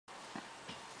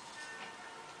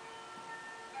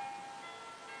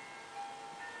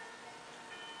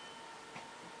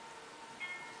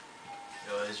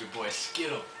your boy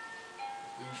Skittle.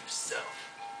 Lose yourself.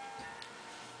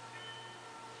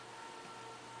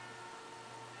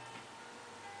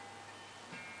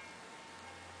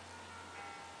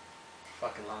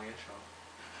 Fucking long intro.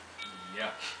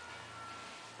 Yep.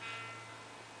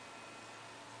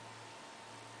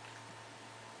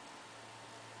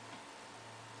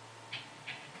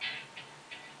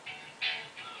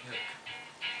 Look,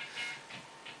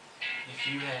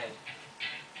 if you had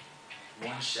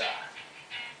one shot,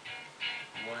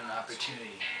 one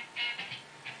opportunity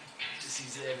to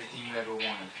seize everything you ever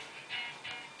wanted,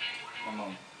 one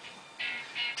moment,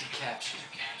 to capture,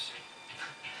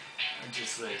 or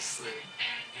just let it slip.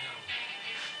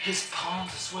 His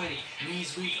palms are sweaty,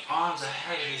 knees weak, arms are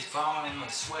heavy, he's falling in a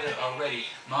sweater already.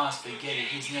 Mom's spaghetti,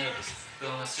 he's nervous,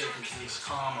 feeling the surface, he's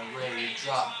calm and ready to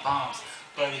drop bombs.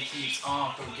 But he keeps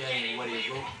on forgetting what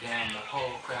he wrote down. The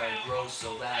whole crowd grows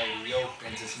so loud he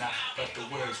opens his mouth, but the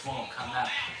words won't come out.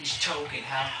 He's choking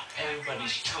how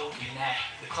everybody's choking now.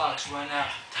 The clock's run out,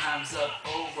 time's up,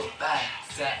 over, back.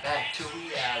 Sat back to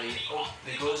reality. Oh,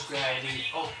 there goes gravity.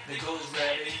 Oh, there goes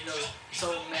gravity. He knows he's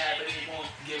so mad, but he won't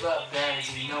give up. That is,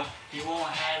 he know he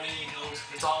won't have any knows.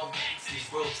 It's all these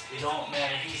ropes. It don't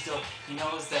matter. He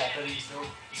knows that, but he's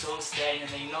so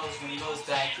stagnant. He knows when he goes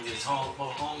back to his home.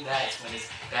 Well, home, that's when it's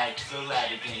back to the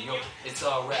lab again. Yo, it's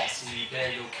all right. So you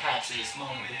better go capture this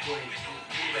moment before you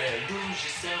better lose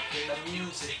yourself in the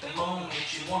music. The moment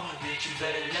you want it, you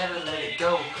better never let it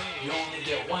go. You only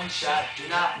get one shot. Do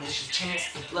not miss your chance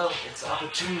to blow. It's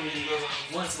opportunity goes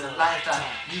once in a lifetime.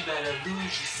 You better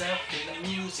lose yourself in the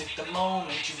music. The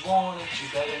moment you want it, you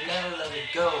better never let it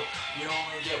go. You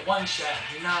only get one shot.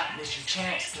 Do not miss your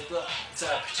chance to blow. It's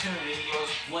opportunity goes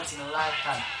once in a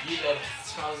lifetime. You better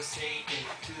cause a sacred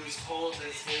to his hold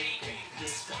his hating.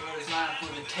 This world is mine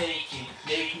for the taking.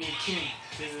 Make me king.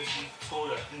 This is for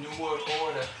the new world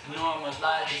order. Normal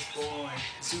life is born.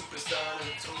 Superstar,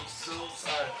 so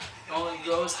sorry. It only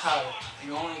grows harder.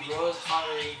 It only grows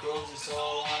harder. It grows. It's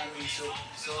all on me. So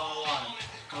all on him.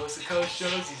 Coast to coast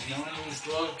shows. He's known as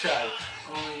globe trotter.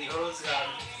 Only goes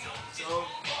harder.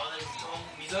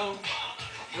 So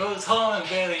goes home and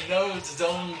barely knows his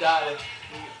own daughter.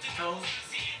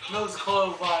 Knows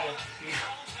cold water.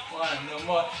 Want him no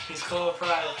more. He's cold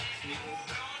product.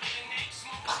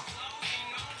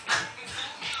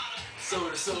 So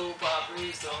the soap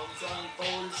opera songs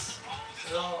unfolds.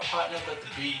 It's all a partner, but the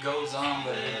beat goes on.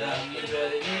 But you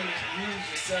better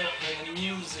use yourself in the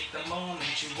music. The moment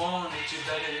you want it, you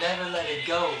better never let it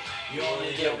go. You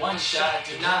only get one shot.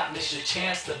 Do not miss your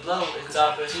chance to blow. It's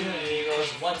opportunity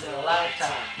goes once in a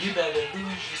lifetime. You better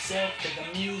lose yourself in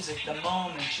the music. The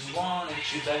moment you want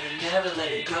it, you better never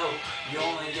let it go. You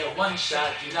only get one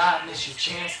shot. Do not miss your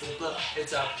chance to blow.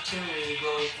 It's opportunity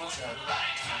goes once in a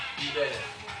lifetime. You better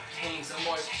hang some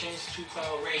more change to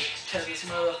power range. Tell this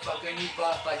motherfucker you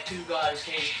bought like $2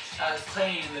 cage. I was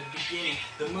playing in the beginning,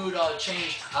 the mood all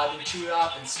changed. I've been chewed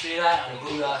off and spit out on the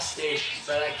boot off stage.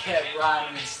 But I kept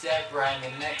rhyming and step rhyming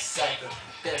the next cycle.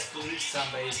 Best believe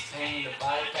somebody's paying to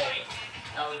buy paper.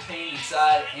 I was paying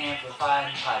inside, amplified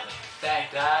and piper.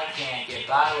 Fact I can't get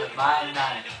by with my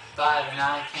 9 to 5 and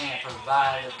I can't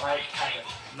provide the right type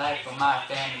of life for my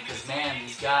family. Cause man,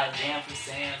 these goddamn free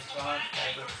sands front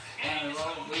paper. And the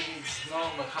road movies,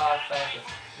 no macaw factor.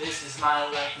 This is my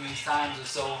life and these times are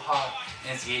so hard.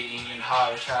 And it's getting even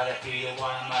harder. Try to feed the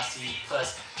one on my seat.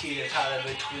 Plus, teeter-totter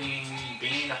between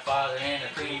being a father and a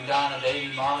prima donna. Baby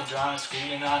mama drama,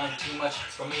 screaming on it. Too much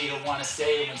for me to want to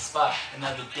stay in one spot.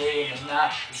 Another day and a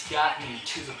night has got me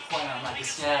to the point. I'm like a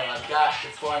snail. I've got to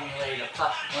formulate a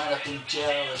plot. Run up in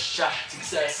jail or shot.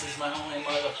 Success is my only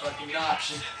motherfucking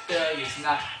option. Failure's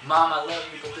not. Mom, I love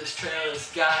you, but this trail has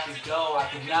got to go. I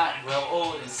cannot grow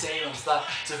old in Salem's lot.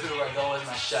 So who I go is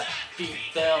my shot. Feet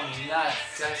fail me not.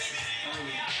 Success is the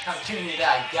only opportunity that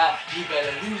I got. You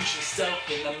better lose yourself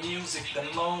in the music. The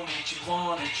moment you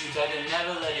want it, you better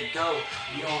never let it go.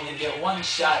 You only get one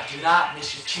shot. Do not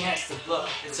miss your chance to blow.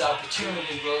 It's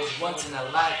opportunity grows once in a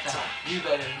lifetime. You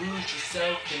better lose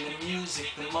yourself in the music.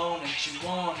 The moment you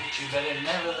want it, you better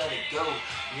never let it go.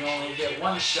 You only get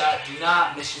one shot. Do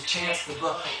not miss your chance to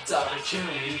blow. It's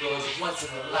opportunity grows once in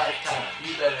a lifetime.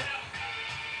 You better.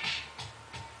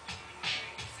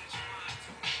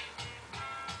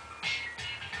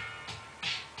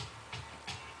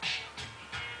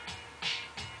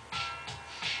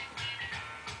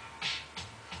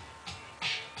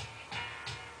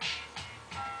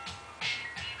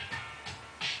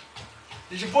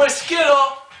 It's your boy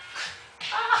Skittle.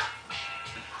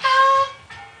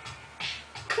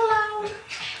 Clown.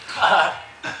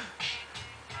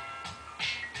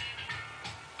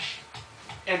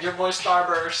 And your boy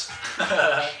Starburst.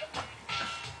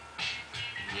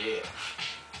 Yeah.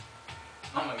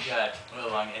 Oh my god, what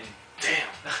a long ending. Damn.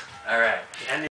 Alright. The ending